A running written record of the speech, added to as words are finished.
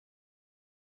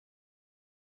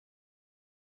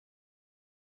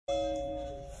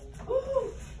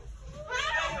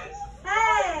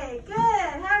Hey, good.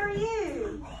 How are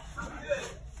you? I'm good.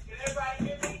 Can everybody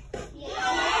hear me? Yeah.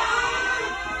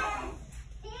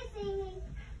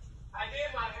 I did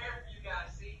my hair for you guys,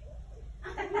 see?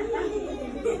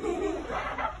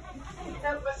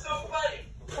 What's so funny?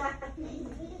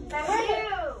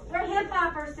 We're hip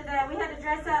hoppers today. We had to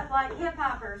dress up like hip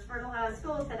hoppers for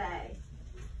school today.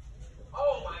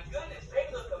 Oh my goodness, they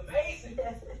look amazing.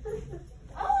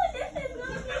 Oh, this is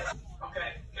good. Okay,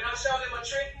 can I show them a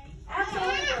trick?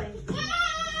 Absolutely.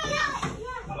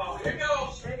 Oh, here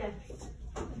goes. There you go.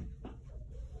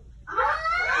 Oh,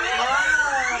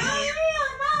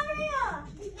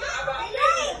 How about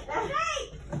this?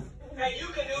 Hey, you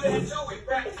can do that too with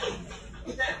practice.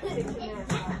 Now,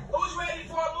 who's ready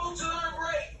for a move to learn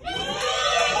break?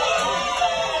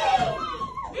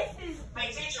 Hey,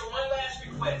 teacher, one last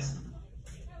request.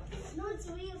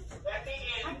 At the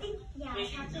end, can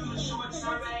you do a short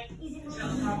survey? Tell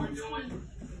us how we're doing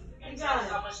and tell us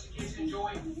how much the kids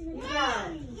enjoy. Yeah.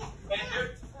 And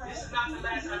this is not the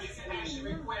last time you can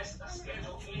actually request a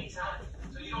schedule anytime.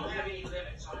 So you don't have any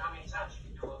limits on how many times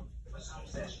you can do a Zoom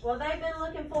session. Well, they've been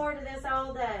looking forward to this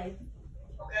all day.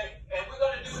 Okay? And we're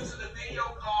going to do it to the video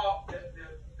called,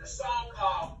 the song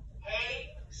called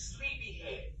Hey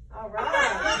Sleepyhead. All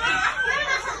right.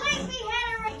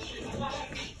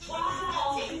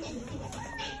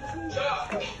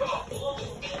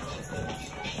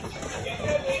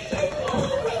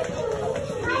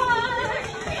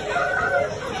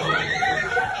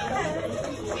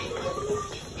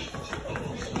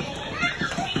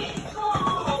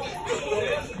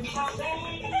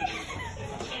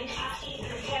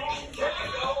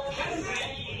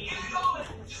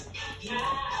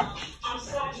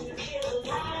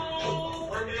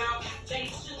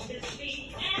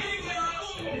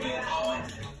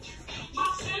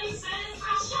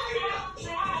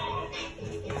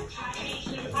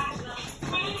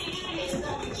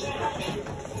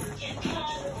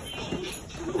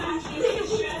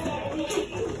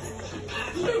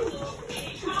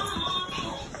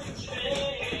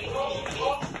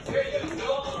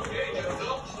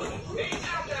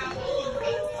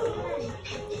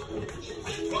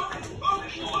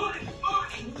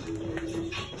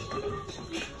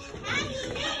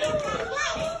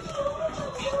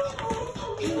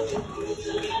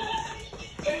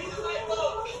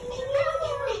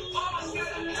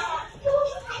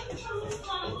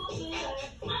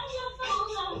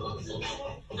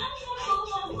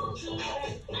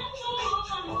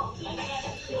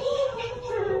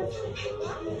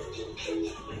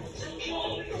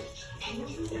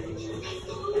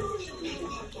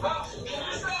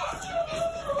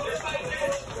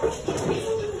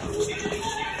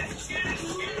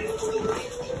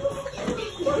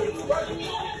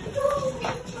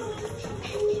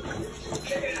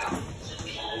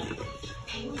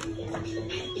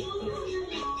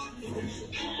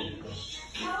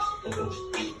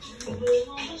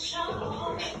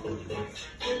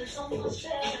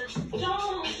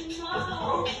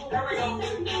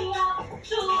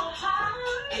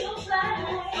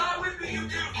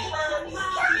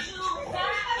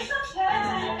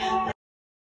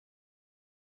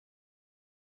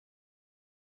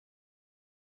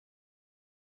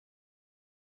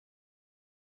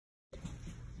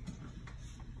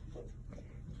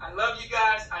 I love you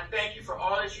guys. I thank you for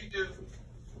all that you do.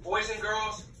 Boys and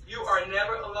girls, you are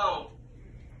never alone.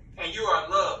 And you are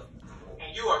loved.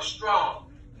 And you are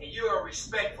strong. And you are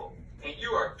respectful. And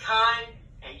you are kind.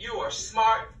 And you are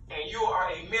smart. And you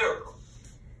are a miracle.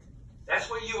 That's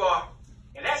what you are.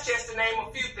 And that's just to name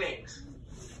a few things.